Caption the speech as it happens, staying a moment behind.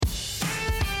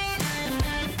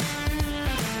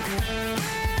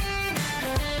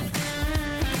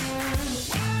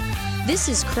This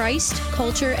is Christ,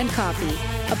 Culture, and Coffee,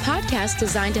 a podcast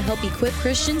designed to help equip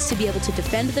Christians to be able to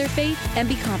defend their faith and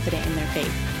be confident in their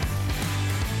faith.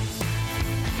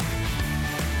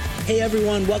 Hey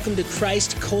everyone, welcome to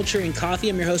Christ, Culture, and Coffee.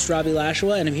 I'm your host, Robbie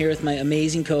Lashua, and I'm here with my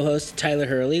amazing co-host, Tyler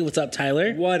Hurley. What's up,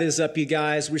 Tyler? What is up, you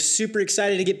guys? We're super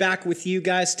excited to get back with you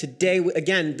guys today.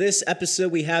 Again, this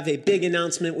episode, we have a big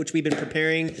announcement, which we've been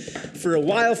preparing for a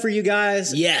while for you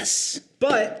guys. Yes.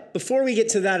 But before we get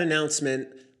to that announcement,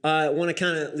 I want to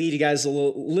kind of lead you guys a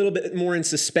little bit more in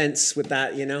suspense with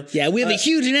that, you know? Yeah, we have a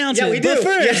huge announcement. Yeah, we do.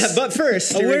 But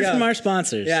first, a word from our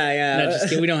sponsors. Yeah. No, just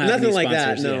kidding. We don't have nothing any like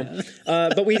that. sponsors, No,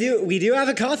 but we do have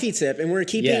a coffee tip, and we're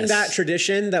keeping that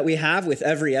tradition that we have with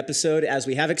every episode as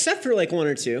we have, except for like one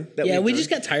or two. We just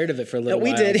got tired of it for a little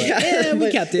while. We did. Yeah,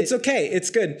 we kept it. It's okay.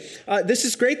 It's good. This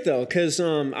is great though, because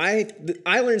I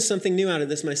learned something new out of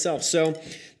this myself. So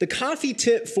the coffee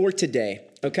tip for today,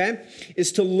 okay,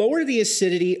 is to lower the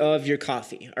acidity of your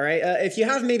coffee, all right? If you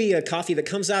have maybe a coffee that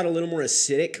comes out a little more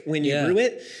acidic when you brew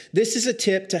it, this is a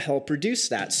tip to help reduce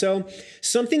that. So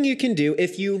something you can do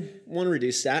if you want to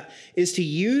reduce that is to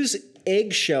use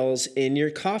eggshells in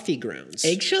your coffee grounds.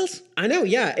 Eggshells? I know,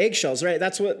 yeah, eggshells, right?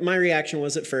 That's what my reaction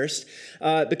was at first,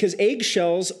 because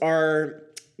eggshells are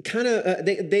kind of,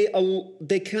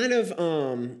 they kind of,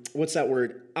 what's that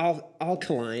word?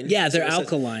 Alkaline. Yeah, they're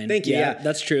alkaline. Thank you. Yeah,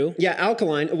 that's true. Yeah,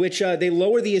 alkaline, which they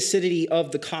lower the acidity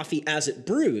of the coffee as it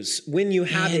brews when you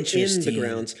have it in the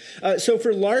grounds. So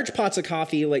for large pots of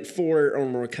coffee, like 4 or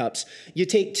more cups, you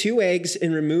take 2 eggs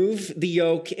and remove the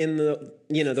yolk and the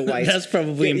whites. That's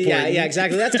probably important. Yeah,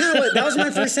 exactly. That's kind of that was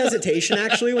my first hesitation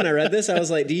actually when I read this. I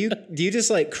was like, do you just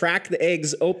like crack the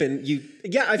eggs open?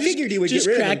 I figured you would just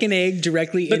get rid of them. Just crack an egg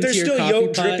directly but into your there's coffee still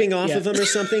yolk pot. dripping off of them or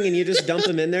something, and you just dump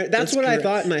them in there. That's what I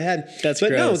thought in my head. But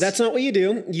gross. No, that's that's not what you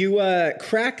do. You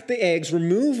crack the eggs,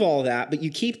 remove all that, but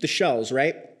you keep the shells,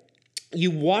 right?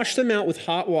 You wash them out with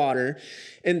hot water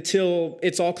until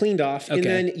it's all cleaned off, and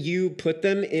then you put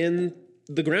them in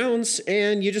the grounds,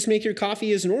 and you just make your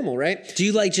coffee as normal, right? Do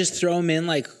you just throw them in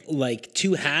like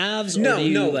 2 halves?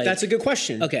 No, that's a good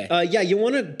question. Okay. You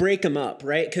want to break them up,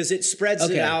 right? Because it spreads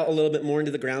it out a little bit more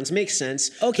into the grounds. Makes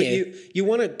sense. Okay. But you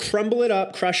want to crumble it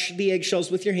up, crush the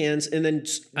eggshells with your hands, and then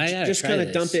just kind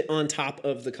of dump it on top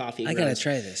of the coffee grounds. I gotta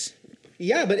try this.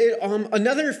 Yeah, but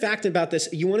another fact about this,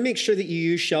 you want to make sure that you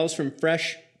use shells from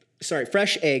fresh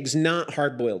eggs, not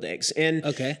hard-boiled eggs. And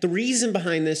the reason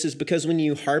behind this is because when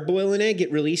you hard-boil an egg,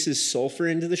 it releases sulfur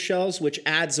into the shells, which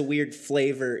adds a weird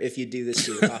flavor if you do this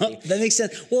to your coffee. That makes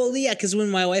sense. Well, yeah, because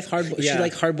when my wife she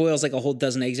hard-boils like a whole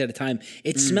dozen eggs at a time,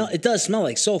 it does smell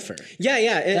like sulfur. Yeah,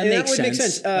 and that would make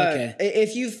sense. Okay.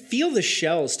 If you feel the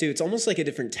shells too, it's almost like a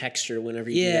different texture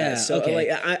whenever you do that. So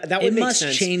that would make sense. It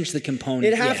must change the component.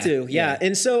 It'd have to, yeah.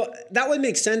 And so that would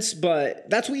make sense, but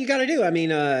that's what you got to do. I mean,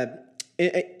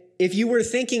 if you were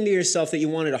thinking to yourself that you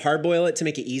wanted to hard-boil it to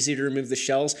make it easier to remove the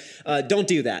shells, don't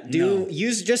do that.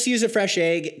 Just use a fresh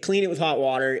egg, clean it with hot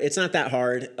water. It's not that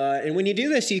hard. And when you do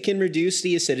this, you can reduce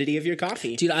the acidity of your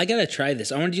coffee. Dude, I gotta try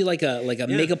this. I want to do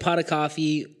make a pot of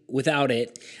coffee without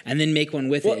it, and then make one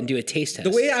with it and do a taste test.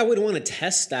 The way I would want to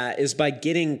test that is by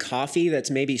getting coffee that's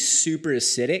maybe super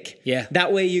acidic. Yeah.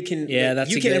 That way you can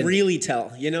really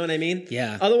tell. You know what I mean?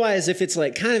 Yeah. Otherwise, if it's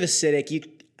like kind of acidic,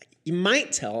 you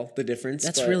might tell the difference.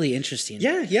 That's really interesting.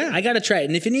 Yeah. I got to try it.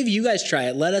 And if any of you guys try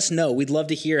it, let us know. We'd love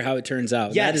to hear how it turns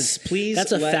out. Yes, please.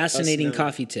 That's a fascinating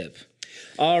coffee tip.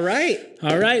 All right.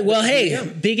 Well, hey,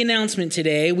 big announcement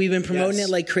today. We've been promoting it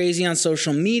like crazy on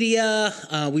social media.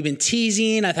 We've been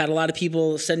teasing. I've had a lot of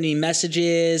people send me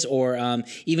messages or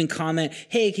even comment,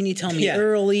 hey, can you tell me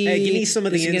early? Hey, give me some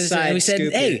of the inside And we said,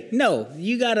 scoop hey, here. no,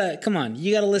 you got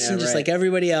to listen just like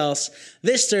everybody else.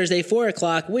 This Thursday, 4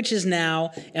 o'clock, which is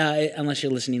now, unless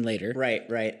you're listening later. Right.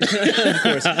 Of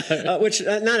course. Which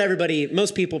not everybody,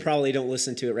 most people probably don't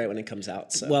listen to it right when it comes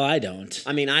out. So. Well, I don't.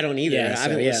 I mean, I don't either. Yeah, I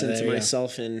haven't listened to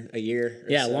myself in a year.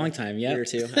 A long time. Yeah, a year or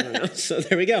two. I don't know. So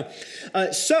there we go.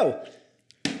 So,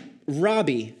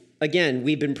 Robbie, again,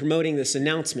 we've been promoting this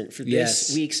announcement for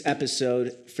this week's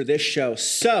episode for this show.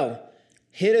 So,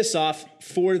 hit us off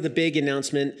for the big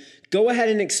announcement. Go ahead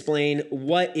and explain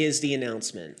what is the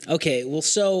announcement. Okay. Well,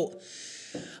 so.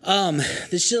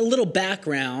 There's just a little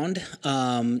background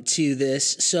to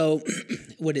this. So,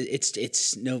 what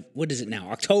is it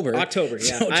now? October.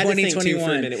 Yeah. So I had to think 2021. too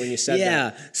for a minute when you said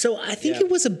that. Yeah. So I think it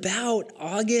was about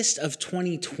August of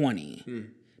 2020.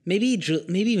 Maybe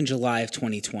even July of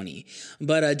 2020.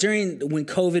 But when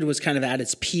COVID was kind of at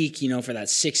its peak, for that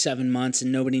 6-7 months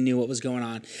and nobody knew what was going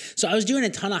on. So I was doing a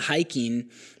ton of hiking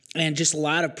and just a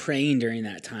lot of praying during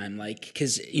that time,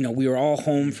 because, we were all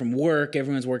home from work.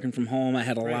 Everyone's working from home. I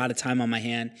had a lot of time on my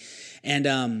hand.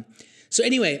 And So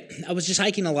anyway, I was just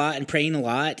hiking a lot and praying a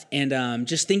lot and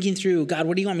just thinking through, God,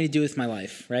 what do you want me to do with my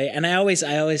life, right? And I always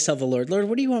tell the Lord,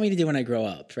 what do you want me to do when I grow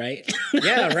up, right?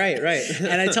 Yeah, right.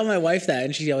 And I tell my wife that,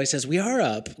 and she always says, we are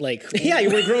up. Like, yeah,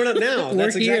 we're grown up now.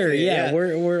 We're here. Yeah,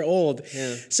 we're old.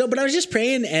 Yeah. So, but I was just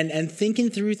praying and thinking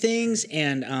through things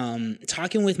and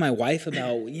talking with my wife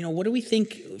about, what do we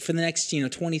think for the next,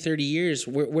 20, 30 years?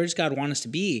 Where does God want us to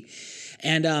be?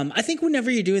 And I think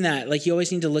whenever you're doing that, like you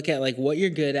always need to look at like what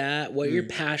you're good at, what you're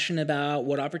passionate about,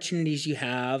 what opportunities you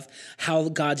have, how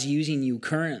God's using you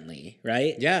currently,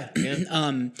 right? Yeah.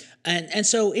 And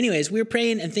so anyways, we were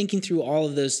praying and thinking through all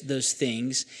of those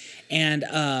things. And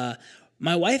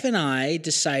my wife and I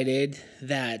decided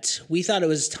that we thought it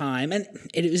was time. And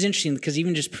it was interesting because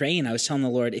even just praying, I was telling the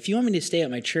Lord, if you want me to stay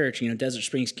at my church, Desert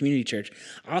Springs Community Church,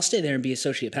 I'll stay there and be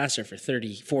associate pastor for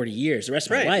 30, 40 years, the rest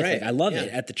of my life. Right. Like, I love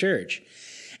it at the church.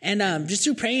 And just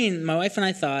through praying, my wife and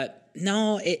I thought,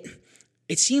 no,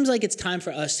 it seems like it's time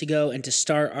for us to go and to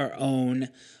start our own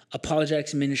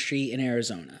apologetics ministry in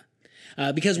Arizona.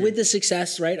 Because with the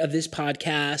success, right, of this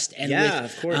podcast and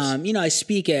of course. I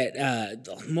speak at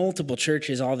multiple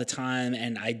churches all the time,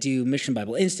 and I do Mission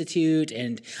Bible Institute,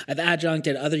 and I've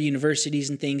adjuncted other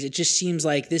universities and things. It just seems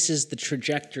like this is the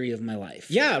trajectory of my life.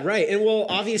 Yeah, right. And well,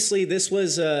 obviously this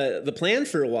was the plan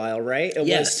for a while, right? It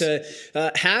was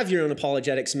to have your own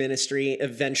apologetics ministry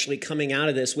eventually coming out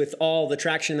of this with all the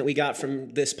traction that we got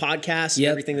from this podcast and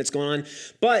everything that's going on.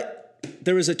 But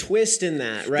there was a twist in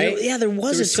that, right? There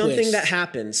was something that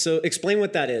happened. So explain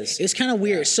what that is. It's kind of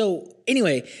weird. Yeah. So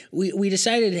anyway, we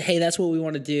decided, hey, that's what we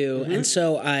want to do. And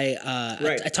so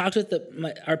I talked with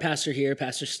our pastor here,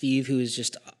 Pastor Steve, who is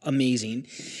just amazing.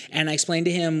 And I explained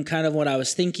to him kind of what I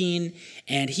was thinking.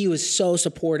 And he was so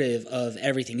supportive of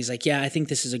everything. He's like, yeah, I think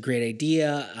this is a great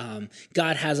idea.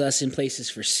 God has us in places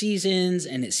for seasons,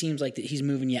 and it seems like that he's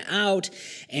moving you out.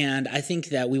 And I think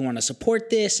that we want to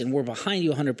support this, and we're behind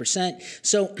you 100%.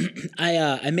 So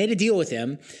I made a deal with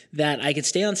him that I could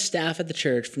stay on staff at the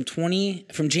church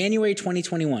from January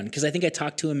 2021, because I think I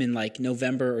talked to him in like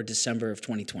November or December of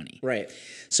 2020. Right.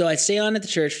 So I'd stay on at the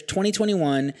church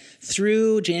 2021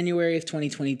 through January of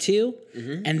 2022.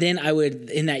 And then I would,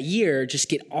 in that year, just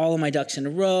get all of my ducks in a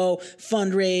row,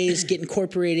 fundraise, get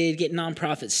incorporated, get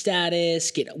nonprofit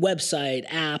status, get a website,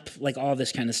 app, like all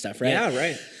this kind of stuff, right? Yeah,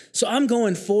 right. So I'm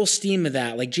going full steam of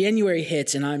that. Like January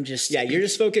hits and I'm just... Yeah, you're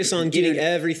just focused on getting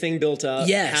everything built up,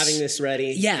 having this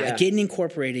ready. Yeah, getting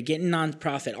incorporated, getting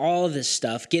nonprofit, all of this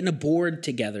stuff, getting a board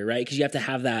together, right? Because you have to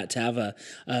have that to have a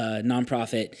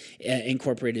nonprofit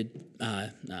incorporated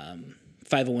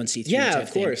 501c3. Yeah,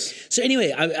 of course. So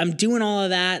anyway, I'm doing all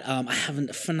of that. I have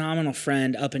a phenomenal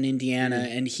friend up in Indiana,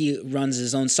 and he runs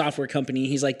his own software company.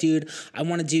 He's like, dude, I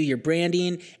want to do your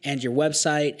branding and your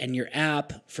website and your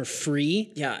app for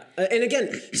free. Yeah. And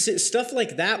again, stuff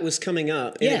like that was coming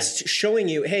up. And it's showing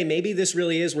you, hey, maybe this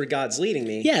really is where God's leading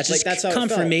me. Yeah, it's like that's how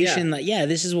confirmation. Like,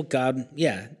 this is what God,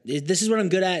 this is what I'm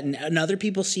good at. And other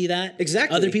people see that.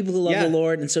 Exactly. Other people who love the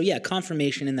Lord. And so,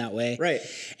 confirmation in that way. Right.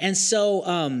 And so,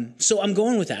 I'm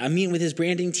going with that. I'm meeting with his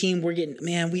branding team. We're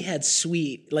getting, we had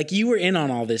sweet, like you were in on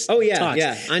all this. Oh yeah. Talks.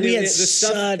 Yeah. I knew the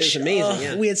stuff is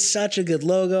amazing. We had such a good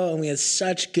logo and we had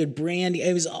such good branding.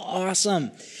 It was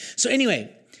awesome. So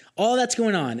anyway, all that's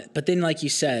going on, but then, like you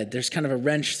said, there's kind of a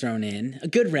wrench thrown in, a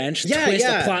good wrench,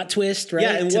 a plot twist, right?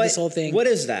 Yeah, and this whole thing. What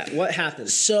is that? What happened?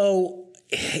 So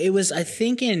it was, I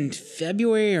think, in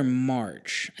February or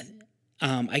March.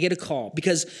 I get a call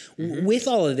because with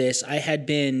all of this, I had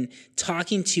been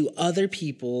talking to other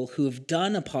people who have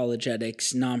done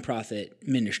apologetics nonprofit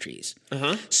ministries.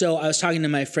 So I was talking to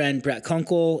my friend Brett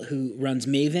Kunkel, who runs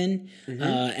Maven,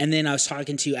 and then I was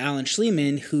talking to Alan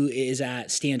Schliemann, who is at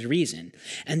Stand to Reason.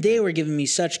 And they were giving me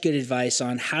such good advice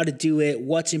on how to do it,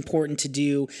 what's important to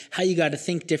do, how you got to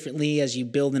think differently as you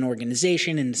build an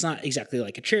organization. And it's not exactly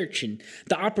like a church, and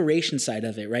the operation side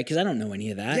of it, right? Because I don't know any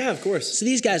of that. Yeah, of course. So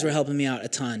these guys were helping me out a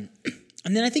ton.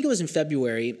 And then I think it was in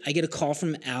February, I get a call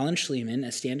from Alan Schliemann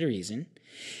at Stand to Reason.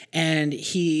 And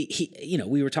he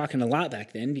we were talking a lot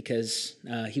back then because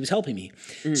he was helping me.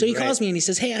 So he calls me and he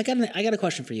says, hey, I got a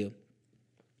question for you.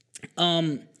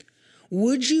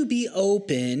 Would you be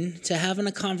open to having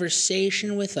a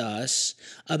conversation with us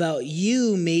about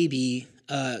you maybe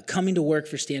coming to work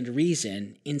for Stand to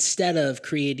Reason instead of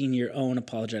creating your own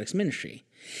apologetics ministry?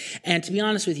 And to be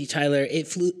honest with you, Tyler, it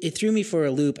threw me for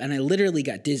a loop, and I literally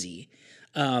got dizzy.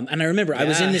 And I remember I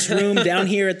was in this room down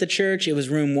here at the church. It was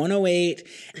room 108,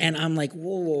 and I'm like,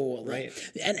 whoa. Right.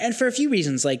 And for a few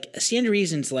reasons, like Stand to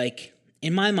Reason's like,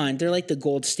 in my mind, they're like the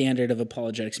gold standard of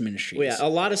apologetics ministries. Well, yeah, a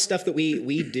lot of stuff that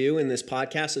we do in this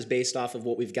podcast is based off of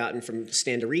what we've gotten from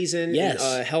Stand to Reason, Yes.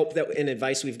 and help and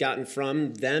advice we've gotten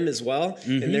from them as well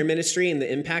in their ministry and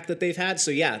the impact that they've had.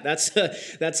 So yeah, that's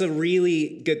a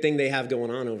really good thing they have going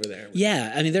on over there.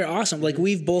 Yeah, I mean they're awesome. Like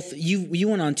we've both you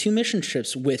went on 2 mission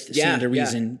trips with Stand to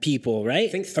Reason people, right?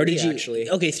 I think 3 actually.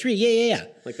 Okay, 3. Yeah.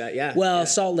 Like that, yeah. Well, yeah.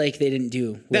 Salt Lake they didn't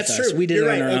do with That's us. true. We did You're it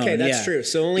right. on our okay, own. that's true.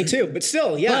 So only 2, but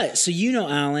still, yeah. But so you know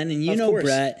Alan and you Of know course.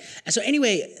 Brett. And so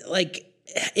anyway, like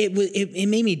it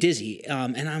made me dizzy,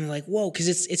 and I'm like, whoa, because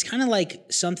it's kind of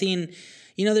like something.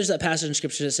 You know, there's that passage in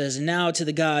Scripture that says, "Now to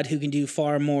the God who can do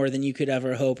far more than you could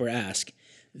ever hope or ask."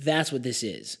 That's what this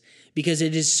is, because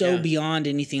it is so beyond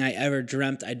anything I ever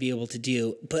dreamt I'd be able to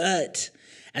do. But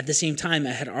at the same time,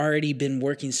 I had already been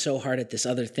working so hard at this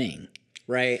other thing.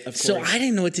 Right, of course. So I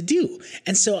didn't know what to do.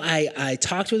 And so I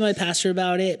talked with my pastor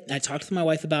about it. I talked to my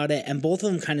wife about it. And both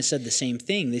of them kind of said the same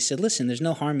thing. They said, listen, there's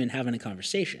no harm in having a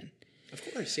conversation. Of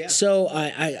course, yeah. So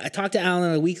I talked to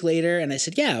Alan a week later and I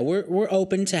said, yeah, we're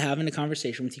open to having a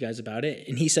conversation with you guys about it.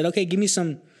 And he said, okay, give me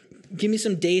some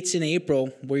dates in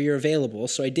April where you're available.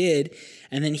 So I did.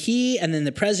 And then and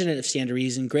the president of Stand to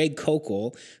Reason, Greg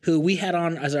Kokel, who we had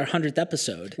on as our 100th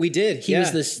episode. We did. He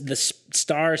was the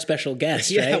star special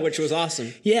guest, yeah, right? which was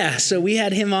awesome. Yeah, so we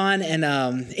had him on, and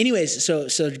anyways, so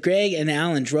Greg and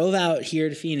Alan drove out here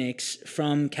to Phoenix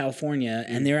from California,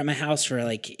 and they were at my house for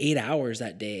like 8 hours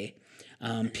that day,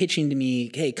 pitching to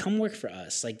me, hey, come work for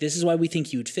us. Like, this is why we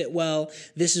think you would fit well.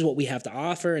 This is what we have to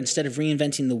offer. Instead of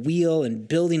reinventing the wheel and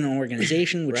building an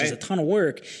organization, which is a ton of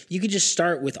work, you could just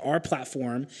start with our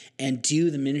platform and do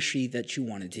the ministry that you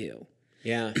want to do.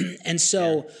 Yeah. And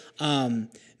so,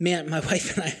 man, my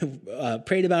wife and I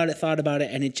prayed about it, thought about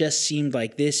it, and it just seemed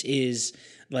like this is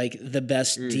like the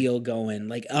best deal going,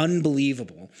 like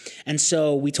unbelievable. And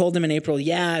so we told them in April,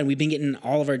 and we've been getting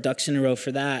all of our ducks in a row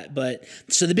for that. But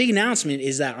so the big announcement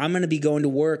is that I'm going to be going to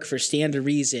work for Stand to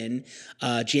Reason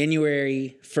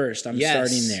January 1st. I'm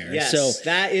starting there. Yes, so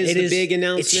that is the big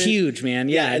announcement. It's huge, man.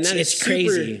 Yeah, and it's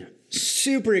crazy.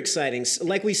 Super exciting.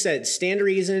 Like we said, Stand to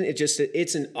Reason,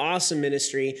 it's an awesome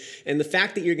ministry. And the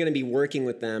fact that you're going to be working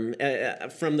with them,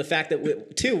 from the fact that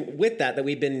with that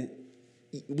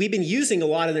we've been using a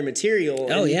lot of their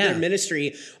material and their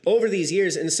ministry over these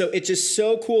years. And so it's just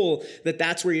so cool that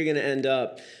that's where you're going to end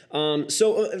up.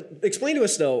 So explain to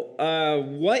us, though,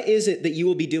 what is it that you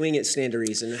will be doing at Stand to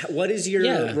Reason? What is your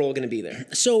role going to be there?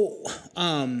 So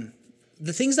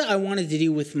the things that I wanted to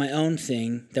do with my own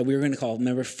thing that we were going to call,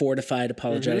 remember, Fortified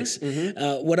Apologetics,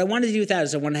 what I wanted to do with that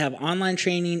is I want to have online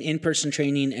training, in-person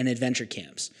training, and adventure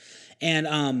camps.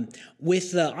 And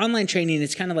with the online training,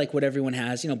 it's kind of like what everyone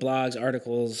has, blogs,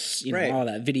 articles, all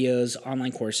that, videos,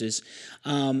 online courses.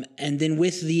 And then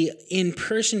with the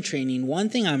in-person training, one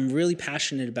thing I'm really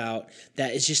passionate about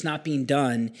that is just not being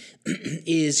done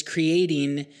is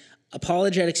creating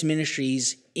apologetics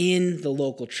ministries in the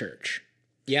local church.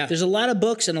 Yeah. There's a lot of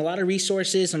books and a lot of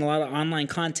resources and a lot of online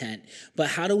content, but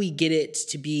how do we get it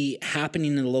to be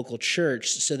happening in the local church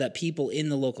so that people in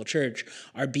the local church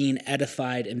are being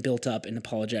edified and built up in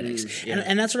apologetics?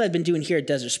 And that's what I've been doing here at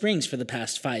Desert Springs for the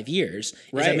past 5 years.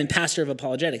 I've been pastor of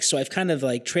apologetics. So I've kind of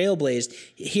like trailblazed,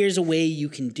 here's a way you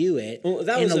can do it in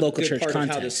the local church context. That was a good part of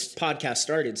how this podcast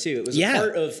started too. It was a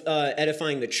part of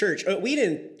edifying the church. We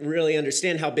didn't really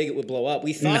understand how big it would blow up.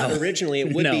 We thought originally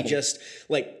it would be just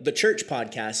like the church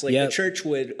podcast. Like the church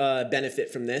would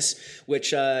benefit from this,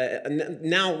 which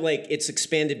now like it's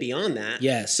expanded beyond that.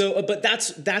 Yes. So, but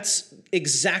that's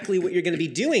exactly what you're going to be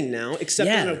doing now,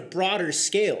 except on a broader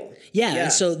scale. Yeah.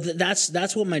 And so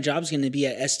that's what my job's going to be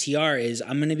at STR is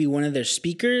I'm going to be one of their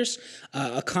speakers,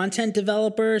 a content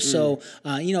developer. So,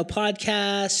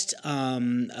 podcast,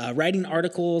 writing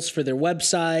articles for their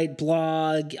website,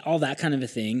 blog, all that kind of a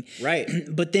thing. Right.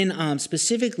 But then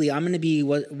specifically, I'm going to be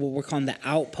what we're calling the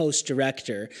Outpost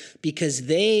Director, because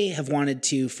they have wanted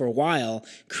to, for a while,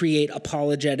 create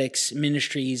apologetics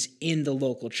ministries in the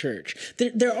local church.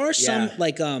 There are some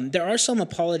there are some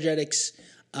apologetics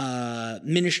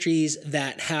ministries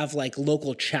that have like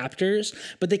local chapters,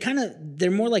 but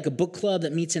they're more like a book club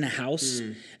that meets in a house,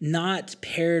 not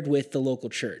paired with the local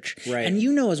church. Right. And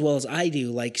as well as I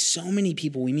do, like so many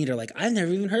people we meet are like, I've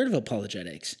never even heard of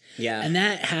apologetics. Yeah. And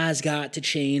that has got to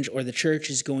change or the church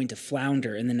is going to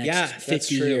flounder in the next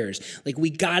 50 years. Like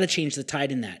we got to change the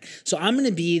tide in that. So I'm going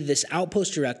to be this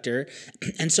Outpost Director.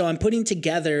 And so I'm putting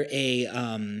together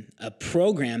a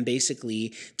program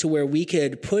basically to where we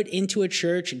could put into a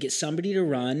church church and get somebody to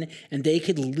run, and they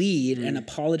could lead an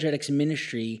apologetics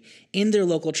ministry in their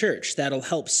local church. That'll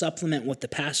help supplement what the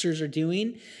pastors are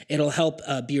doing. It'll help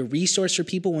be a resource for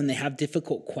people when they have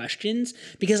difficult questions,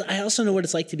 because I also know what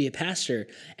it's like to be a pastor.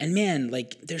 And man,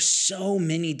 like there's so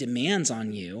many demands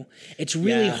on you. It's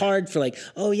really hard for like,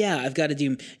 oh yeah, I've got to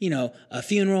do, a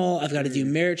funeral. I've got to do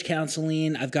marriage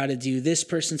counseling. I've got to do this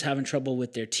person's having trouble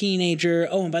with their teenager.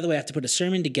 Oh, and by the way, I have to put a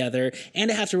sermon together,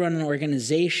 and I have to run an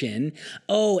organization.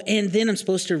 Oh, and then I'm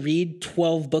supposed to read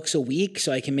 12 books a week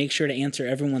so I can make sure to answer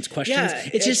everyone's questions.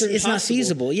 It's not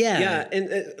feasible. Yeah. And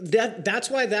that's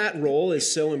why that role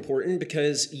is so important,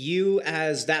 because you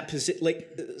as that position,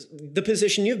 like the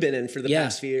position you've been in for the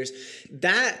past few years,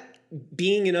 that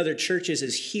being in other churches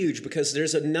is huge, because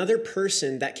there's another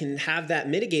person that can have that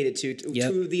mitigated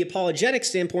to the apologetic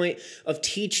standpoint of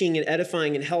teaching and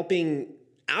edifying and helping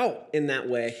out in that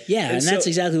way. Yeah, and that's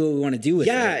exactly what we want to do with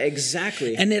it. Yeah,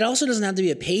 exactly. And it also doesn't have to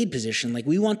be a paid position. Like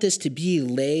we want this to be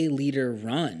lay leader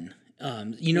run.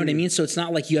 You know what I mean? So it's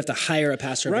not like you have to hire a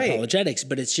pastor of apologetics,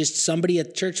 but it's just somebody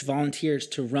at church volunteers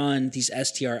to run these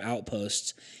STR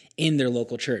outposts in their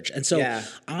local church. And so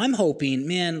I'm hoping,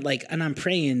 man, and I'm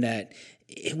praying that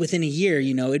within a year,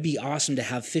 it'd be awesome to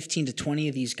have 15 to 20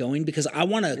 of these going, because I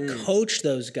want to coach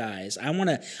those guys. I want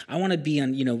to be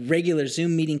on, regular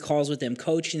Zoom meeting calls with them,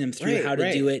 coaching them through how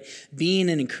to do it, being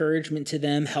an encouragement to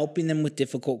them, helping them with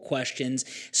difficult questions,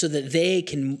 so that they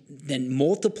can then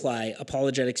multiply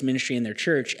apologetics ministry in their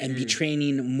church and be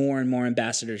training more and more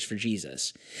ambassadors for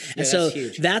Jesus. And so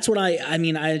that's what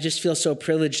I just feel so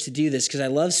privileged to do this, because I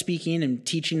love speaking and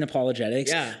teaching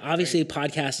apologetics. Yeah. Obviously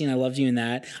podcasting, I love doing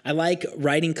that. I like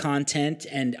writing content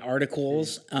and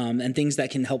articles and things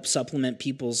that can help supplement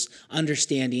people's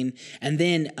understanding, and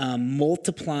then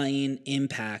multiplying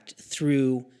impact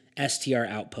through STR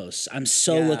outposts. I'm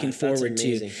so looking forward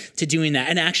to doing that.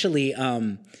 And actually,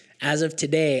 as of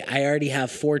today, I already have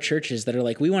 4 churches that are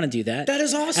like, we want to do that. That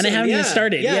is awesome. And I haven't even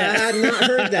started. Yeah, I had not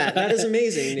heard that. That is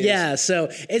amazing news. Yeah, so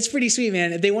it's pretty sweet,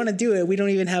 man. If they want to do it, we don't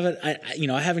even have it.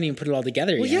 I haven't even put it all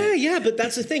together yet. Yeah, but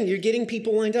that's the thing. You're getting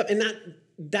people lined up, and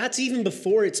that's even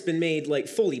before it's been made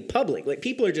fully public. Like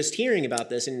people are just hearing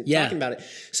about this and talking about it.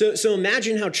 So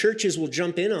imagine how churches will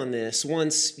jump in on this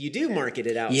once you do market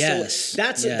it out. Yes. So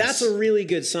that's a really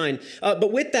good sign.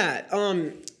 But with that,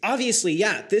 obviously,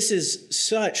 this is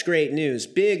such great news.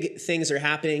 Big things are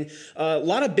happening. A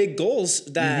lot of big goals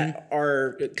that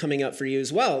are coming up for you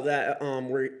as well. That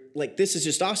we're like, this is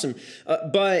just awesome.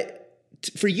 But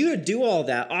for you to do all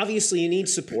that, obviously you need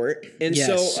support. And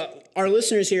so our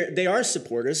listeners here, they are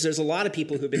supporters. There's a lot of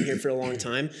people who've been here for a long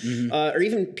time, or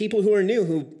even people who are new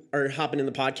who are hopping in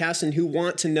the podcast and who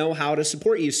want to know how to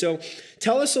support you. So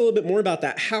tell us a little bit more about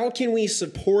that. How can we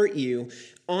support you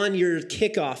on your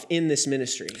kickoff in this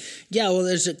ministry? Yeah, well,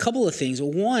 there's a couple of things.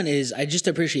 One is I just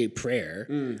appreciate prayer.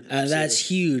 That's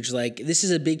huge. Like this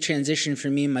is a big transition for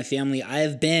me and my family. I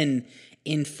have been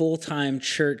in full-time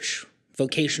church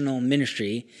vocational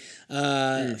ministry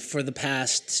for the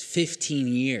past 15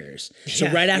 years. So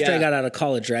right after I got out of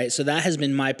college, right? So that has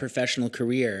been my professional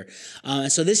career.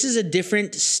 So this is a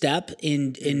different step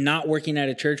in not working at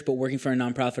a church, but working for a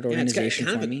nonprofit organization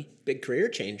for me. Big career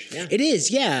change. Yeah. It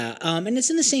is, and it's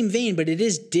in the same vein, but it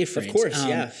is different. Of course,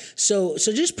 So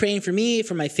just praying for me,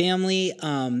 for my family,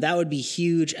 that would be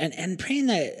huge, and praying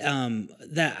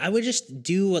that I would just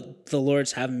do what the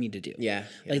Lord's having me to do. Yeah.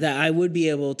 Like that I would be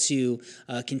able to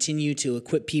continue to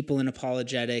equip people in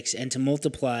apologetics and to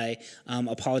multiply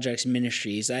apologetics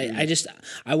ministries.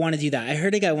 I want to do that. I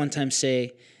heard a guy one time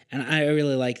say, and I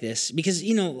really like this, because,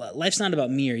 life's not about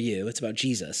me or you. It's about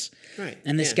Jesus. Right.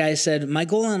 And this guy said, my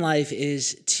goal in life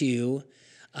is to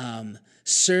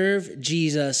serve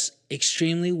Jesus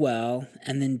extremely well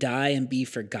and then die and be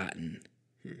forgotten.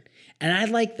 And I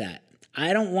like that.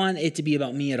 I don't want it to be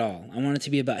about me at all. I want it to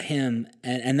be about him.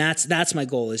 And that's my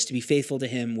goal, is to be faithful to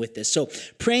him with this. So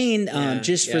praying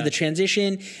for the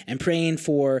transition and praying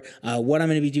for what I'm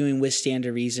going to be doing with Stand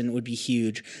to Reason would be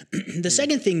huge. The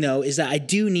second thing, though, is that I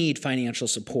do need financial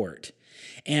support.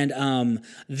 And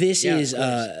this is,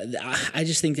 I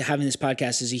just think that having this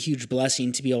podcast is a huge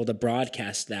blessing to be able to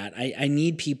broadcast that. I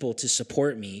need people to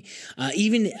support me.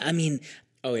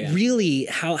 Really,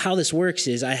 how this works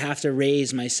is I have to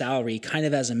raise my salary kind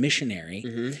of as a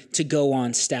missionary to go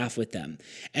on staff with them.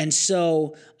 And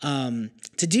so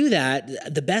to do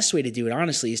that, the best way to do it,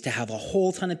 honestly, is to have a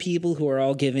whole ton of people who are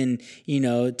all given,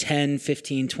 $10,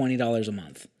 $15, $20 a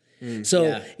month.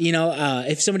 So,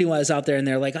 if somebody was out there and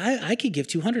they're like, I could give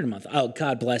 $200 a month. Oh,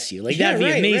 God bless you. Like that'd be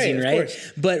amazing, right?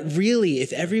 But really,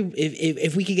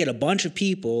 if we could get a bunch of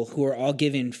people who are all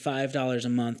giving $5 a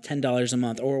month, $10 a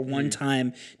month, or a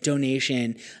one-time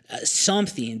donation,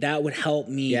 something that would help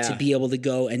me to be able to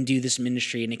go and do this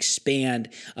ministry and expand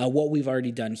what we've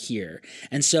already done here.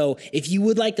 And so if you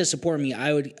would like to support me,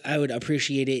 I would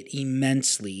appreciate it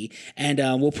immensely. And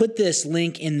we'll put this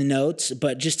link in the notes,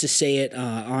 but just to say it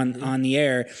on the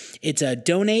air, it's a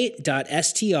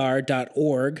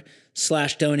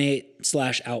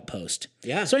donate.str.org/donate/outpost.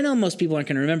 Yeah. So I know most people aren't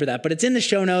going to remember that, but it's in the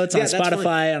show notes on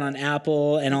Spotify and on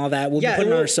Apple and all that. We'll be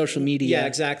putting it on our social media. Yeah,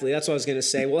 exactly. That's what I was going to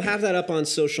say. We'll have that up on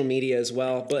social media as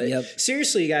well. But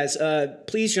seriously, guys,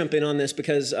 please jump in on this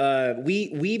because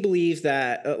we believe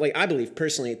that, I believe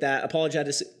personally that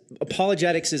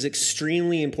apologetics is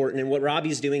extremely important, and what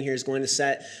Robbie's doing here is going to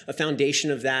set a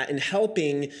foundation of that and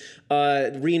helping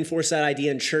reinforce that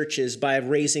idea in churches by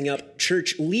raising up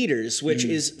church leaders, which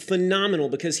is phenomenal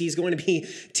because he's going to be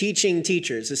teaching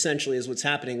teachers, essentially, is what's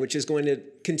happening, which is going to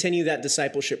continue that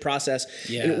discipleship process.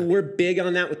 Yeah. And we're big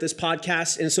on that with this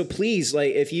podcast, and so please,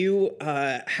 if you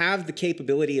have the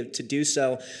capability to do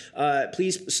so,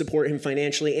 please support him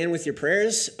financially and with your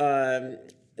prayers.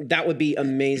 That would be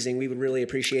amazing. We would really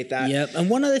appreciate that. Yep.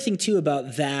 And one other thing too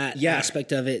about that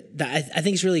aspect of it that I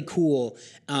think is really cool.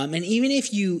 And even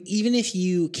if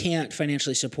you can't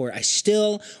financially support, I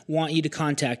still want you to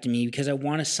contact me because I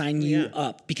want to sign you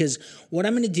up. Because what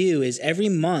I'm going to do is every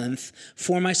month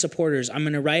for my supporters, I'm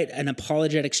going to write an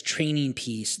apologetics training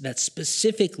piece that's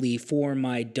specifically for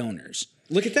my donors.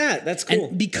 Look at that. That's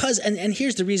cool. And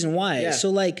here's the reason why. Yeah.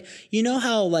 So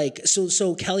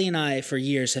so Kelly and I for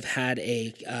years have had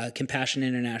a Compassion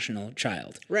International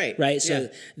child. Right. So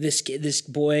this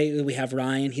boy, we have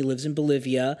Ryan, he lives in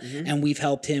Bolivia, and we've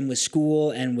helped him with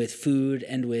school and with food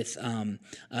and with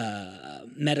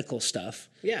medical stuff.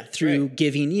 Yeah, through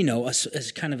giving,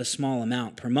 as kind of a small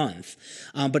amount per month.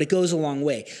 But it goes a long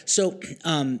way. So,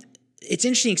 it's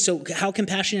interesting. So how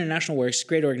Compassion International works,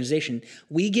 great organization.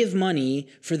 We give money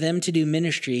for them to do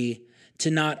ministry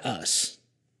to not us,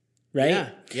 right?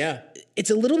 Yeah. It's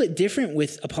a little bit different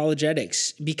with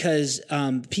apologetics because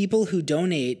people who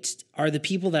donate are the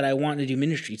people that I want to do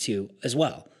ministry to as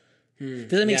well. Does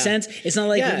that make sense? It's not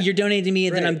like you're donating to me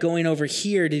and then I'm going over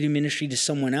here to do ministry to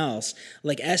someone else.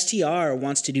 Like STR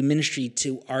wants to do ministry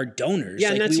to our donors. Yeah,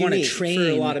 like and that's we want to train for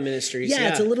a lot of ministries. Yeah,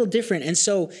 it's a little different. And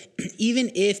so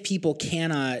even if people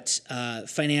cannot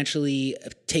financially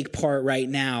take part right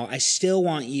now, I still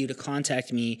want you to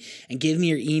contact me and give me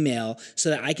your email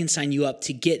so that I can sign you up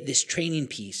to get this training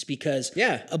piece because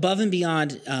above and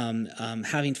beyond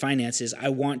having finances, I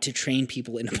want to train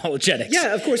people in apologetics.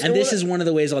 Yeah, of course. And this is one of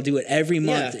the ways I'll do it. Every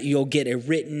month you'll get a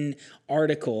written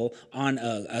article on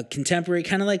a contemporary,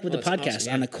 kind of like with the podcast,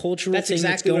 awesome, on a cultural thing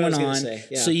that's going on,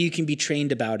 so you can be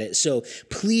trained about it. So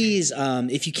please,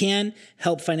 if you can,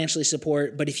 help financially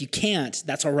support, but if you can't,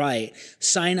 that's all right.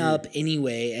 Sign up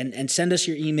anyway and send us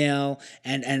your email,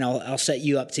 and I'll set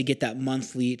you up to get that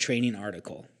monthly training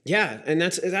article. Yeah, and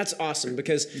that's awesome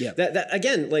because that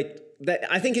again, that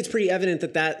I think it's pretty evident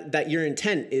that your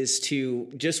intent is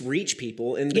to just reach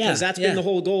people, and because that's been the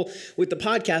whole goal with the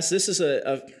podcast. This is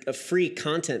a free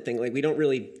content thing. Like we don't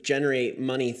really generate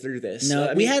money through this.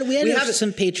 No, we have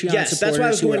some Patreon supporters. That's what I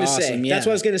was going to say. Awesome. That's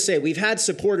what I was going to say. We've had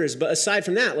supporters, but aside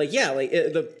from that,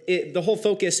 the whole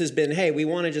focus has been, hey, we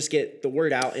want to just get the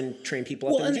word out and train people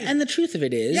up. Well, and the truth of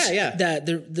it is, that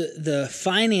the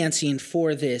financing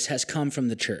for this has come from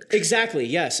the church. Exactly.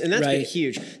 Yes, and that's been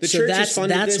huge. The church has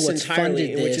funded this entirely,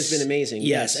 which has been amazing.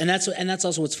 Yes, and that's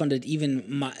also what's funded even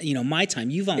my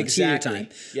time. You volunteer your time,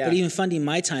 but even funding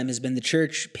my time has been the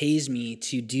church pays me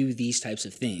to do these types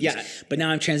of things. Yeah, but now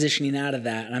I'm transitioning out of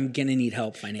that, and I'm gonna need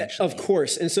help financially. Of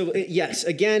course, and so yes,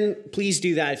 again, please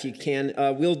do that if you can.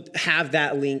 We'll have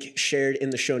that link shared in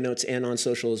the show notes and on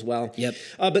social as well. Yep.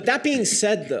 But that being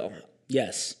said, though,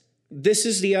 yes. This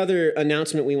is the other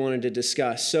announcement we wanted to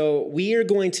discuss. So we are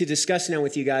going to discuss now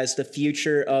with you guys the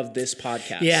future of this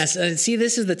podcast. Yes, see,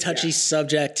 this is the touchy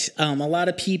subject. A lot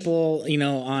of people,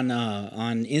 on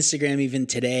Instagram even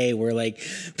today, were like,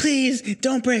 "Please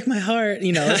don't break my heart."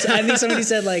 So I think somebody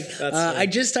said "I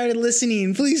just started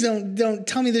listening. Please don't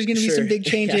tell me there's going to be some big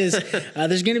changes."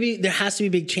 There has to be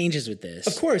big changes with this.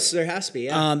 Of course, there has to be.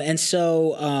 Yeah. And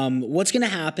so what's going to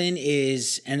happen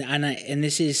is, and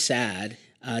this is sad.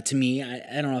 To me,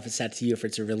 I don't know if it's sad to you or if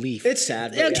it's a relief. It's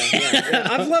sad. But yeah.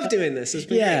 I've loved doing this. It's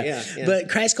been great. Yeah. But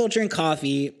Christ Culture and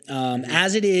Coffee,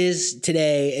 as it is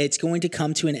today, it's going to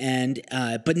come to an end,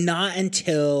 but not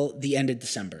until the end of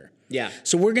December. Yeah.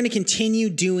 So we're going to continue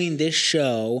doing this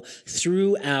show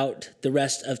throughout the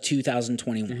rest of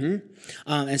 2021.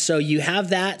 And so you have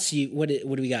that. So what do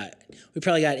we got? We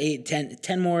probably got 8,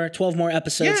 10 more, 12 more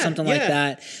episodes, something like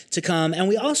that to come. And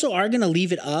we also are going to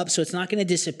leave it up, so it's not going to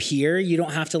disappear. You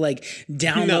don't have to like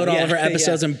download all of our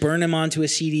episodes and burn them onto a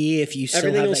CD if you still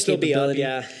everything have will that still capability. be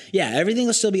up, Yeah, everything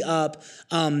will still be up.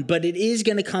 But it is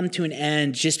going to come to an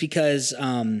end just because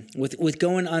with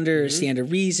going under Stand to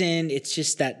Reason, it's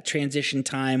just that transition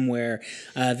time where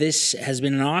this has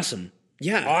been an awesome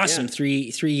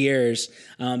 3 years,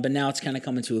 but now it's kind of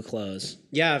coming to a close.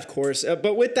 Yeah, of course.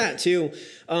 But with that too,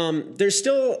 there's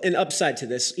still an upside to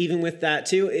this. Even with that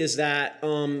too, is that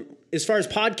as far as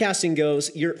podcasting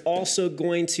goes, you're also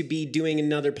going to be doing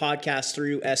another podcast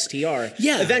through STR.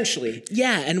 Yeah, eventually.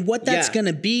 Yeah, and what that's going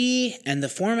to be, and the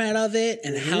format of it,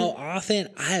 and how often,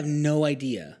 I have no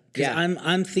idea. Because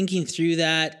I'm thinking through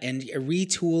that and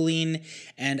retooling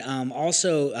and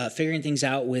also figuring things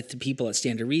out with the people at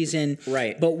Stand to Reason.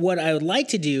 Right. But what I would like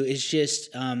to do is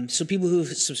just so people who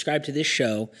subscribe to this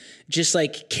show just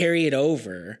like carry it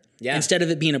over. Yeah. Instead of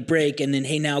it being a break and then,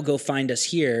 hey, now go find us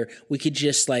here, we could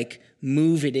just like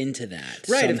move it into that.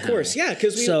 Right, somehow. Of course. Yeah,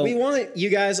 because we want you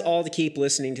guys all to keep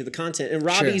listening to the content. And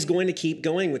Robbie's going to keep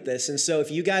going with this. And so if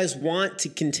you guys want to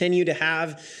continue to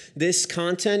have this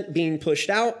content being pushed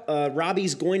out,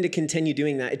 Robbie's going to continue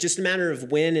doing that. It's just a matter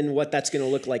of when and what that's going to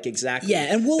look like exactly.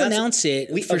 Yeah, and we'll announce it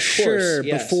for sure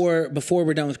before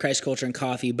we're done with Christ Culture and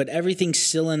Coffee. But everything's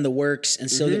still in the works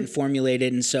and still getting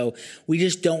formulated. And so we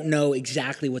just don't know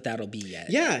exactly what that'll be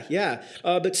yet. Yeah.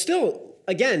 But still,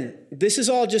 again, this is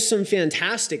all just some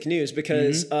fantastic news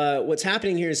because what's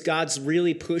happening here is God's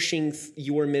really pushing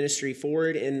your ministry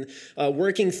forward and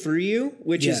working through you,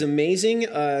 which is amazing.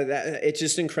 It's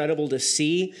just incredible to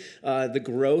see the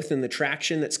growth and the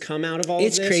traction that's come out of all of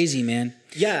this. It's crazy, man.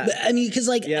 Yeah. But, I mean, because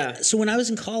so when I was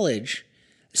in college,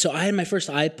 so I had my first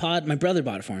iPod. My brother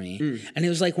bought it for me, and it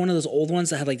was like one of those old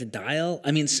ones that had like the dial.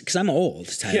 I mean, because I'm old,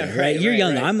 Tyler, right? You're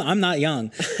young. Right. I'm not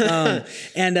young.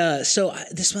 And so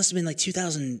this must have been like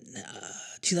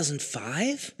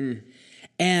 2005,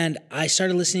 and I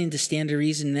started listening to Stand to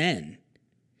Reason then.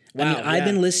 Wow, I mean, I've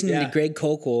been listening to Greg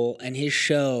Koukl and his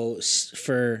show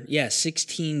for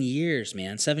 16 years,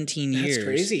 man, 17 years. That's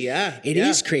crazy, yeah. It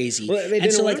is crazy. Well, they've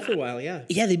been around for a while, yeah.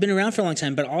 Yeah, they've been around for a long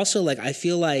time, but also like I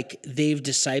feel like they've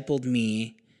discipled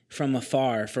me from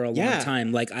afar for a long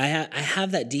time. Like I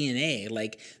have that DNA.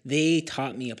 Like they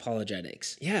taught me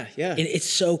apologetics. Yeah. And it's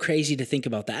so crazy to think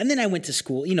about that. And then I went to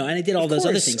school, and I did all those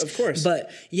other things. Of course. But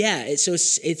yeah, it's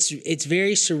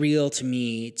very surreal to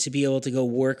me to be able to go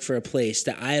work for a place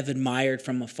that I have admired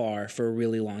from afar for a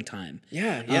really long time.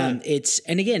 Yeah.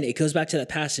 And again, it goes back to that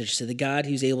passage, to the God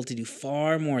who's able to do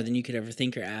far more than you could ever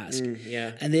think or ask.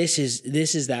 And this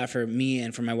is that for me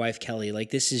and for my wife Kelly. Like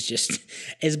this is just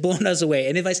it's blown us away.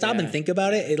 And if I stop and think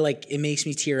about it, it makes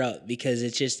me tear up because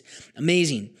it's just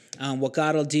amazing what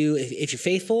God will do if you're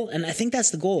faithful. And I think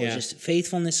that's the goal, is just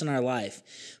faithfulness in our life,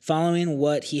 following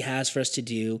what he has for us to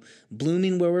do,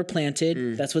 blooming where we're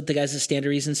planted. That's what the guys at Stand to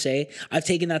Reason say. I've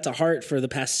taken that to heart for the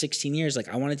past 16 years. Like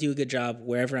I want to do a good job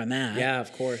wherever I'm at. Yeah,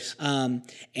 of course. And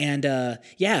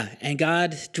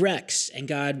God directs, and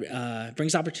God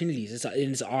brings opportunities.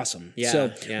 It's awesome. Yeah,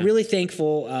 so really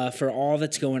thankful for all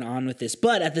that's going on with this.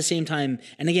 But at the same time,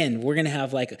 and again, we're going to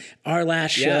have like our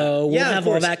last show. We'll have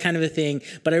all that kind of a thing.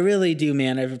 But I really do,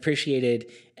 man. I've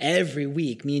appreciated every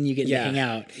week me and you get to hang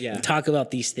out and talk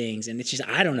about these things. And it's just,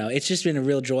 I don't know, it's just been a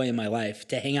real joy in my life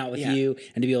to hang out with you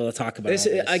and to be able to talk about this.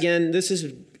 Again, this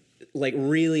is like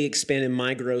really expanded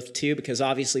my growth too, because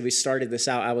obviously we started this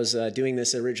out. I was doing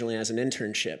this originally as an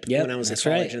internship when I was at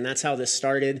college, and that's how this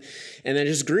started, and then it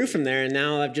just grew from there. And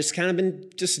now I've just kind of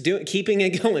been just keeping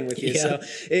it going with you. So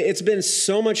it's been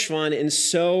so much fun and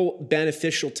so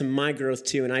beneficial to my growth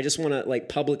too. And I just want to like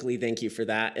publicly thank you for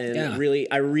that. And I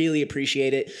really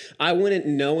appreciate it. I wouldn't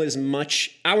know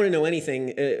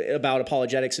anything about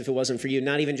apologetics if it wasn't for you.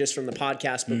 Not even just from the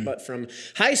podcast, but from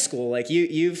high school. Like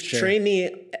you've trained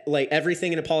me like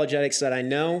everything in apologetics that I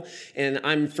know, and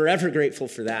I'm forever grateful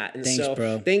for that. And thanks,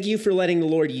 bro. Thank you for letting the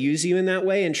Lord use you in that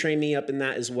way and train me up in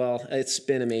that as well. It's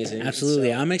been amazing.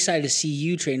 Absolutely. I'm excited to see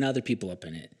you train other people up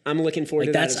in it. I'm looking forward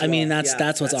to that as well. I mean,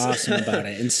 that's what's awesome about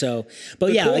it. And so,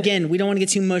 but cool. Again, we don't want to get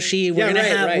too mushy. We're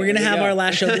gonna have our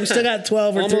last show. We still got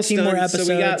 12 or 13 more episodes.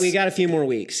 So we got a few more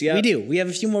weeks. Yeah, we do. We have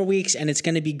a few more weeks, and it's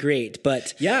going to be great.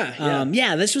 But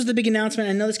this was the big announcement.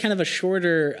 I know it's kind of a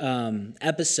shorter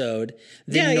episode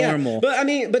than normal.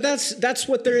 But that's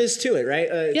what there is to it,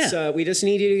 right? We just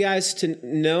need you guys to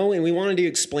know, and we wanted to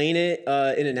explain it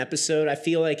in an episode. I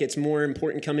feel like it's more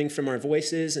important coming from our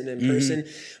voices and in person.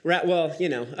 Well,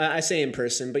 I say in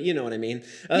person, but you know what I mean.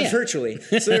 Virtually.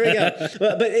 So there we go.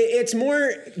 But it's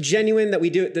more genuine that we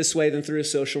do it this way than through a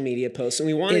social media post. And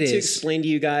we wanted to explain to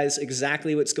you guys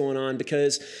exactly what's going on,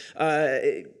 because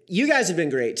you guys have been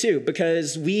great too,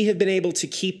 because we have been able to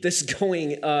keep this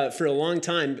going for a long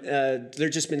time.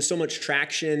 There's just been so much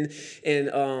traction,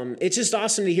 and it's just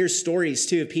awesome to hear stories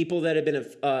too of people that have been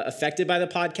affected by the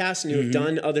podcast and who have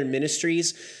done other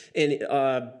ministries and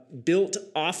built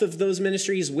off of those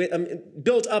ministries,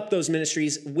 built up those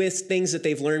ministries with things that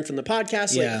they've learned from the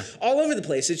podcast, like all over the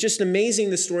place. It's just amazing,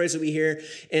 the stories that we hear.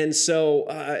 And so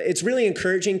it's really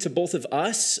encouraging to both of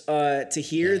us to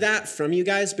hear that from you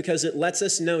guys, because it lets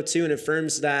us know too, and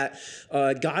affirms that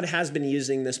God has been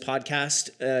using this podcast,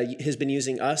 has been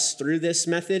using us through this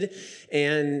method,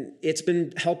 and it's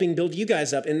been helping build you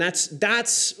guys up. And that's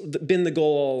been the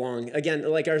goal all along. Again,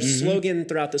 like our slogan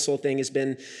throughout this whole thing has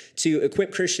been to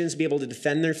equip Christians to be able to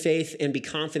defend their faith and be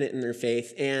confident in their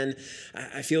faith. And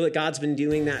I feel that God's been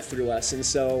doing that through us. And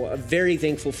so I'm very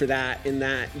thankful for that, and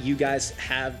that you guys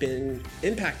have been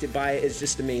impacted by it. It's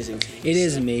just amazing. It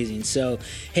is amazing. So,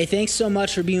 hey, thanks so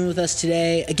much for being with us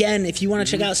today. Again, if you want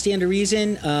to check out Stand to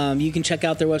Reason, you can check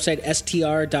out their website,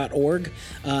 str.org.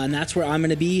 And that's where I'm going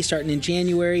to be starting in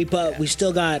January. But we've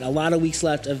still got a lot of weeks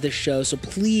left of this show. So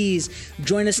please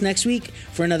join us next week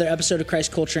for another episode of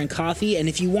Christ Culture and Coffee. And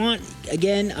if you want,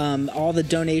 again, all the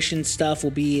donation stuff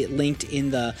will be linked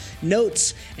in the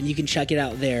notes, and you can check it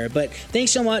out there. But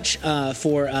thanks so much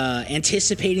for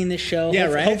anticipating this show. Yeah,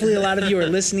 right. Hopefully a lot of you are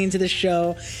listening to this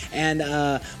show. And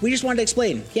we just wanted to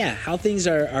explain, how things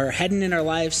are heading in our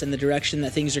lives and the direction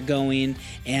that things are going,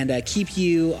 and keep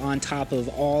you on top of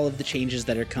all of the changes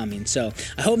that are coming. So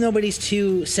I hope nobody's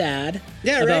too sad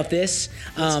about this.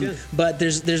 But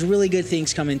there's really good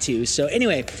things coming too. So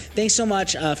anyway, thanks so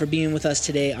much for being with us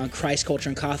today on Christ Culture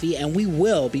and Coffee, and we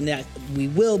will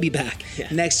be back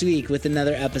next week with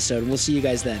another episode. We'll see you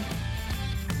guys then.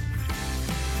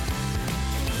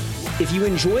 If you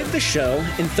enjoyed the show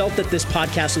and felt that this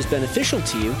podcast was beneficial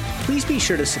to you, please be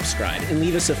sure to subscribe and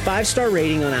leave us a 5-star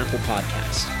rating on Apple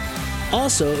Podcasts.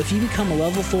 Also, if you become a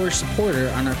Level 4 supporter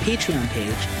on our Patreon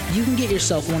page, you can get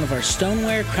yourself one of our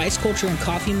Stoneware Christ Culture and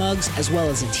Coffee mugs, as well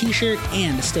as a t-shirt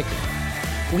and a sticker.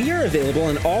 We are available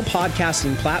on all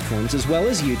podcasting platforms as well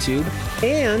as YouTube,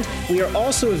 and we are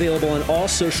also available on all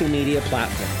social media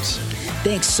platforms.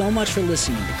 Thanks so much for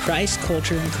listening to Christ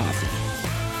Culture and Coffee.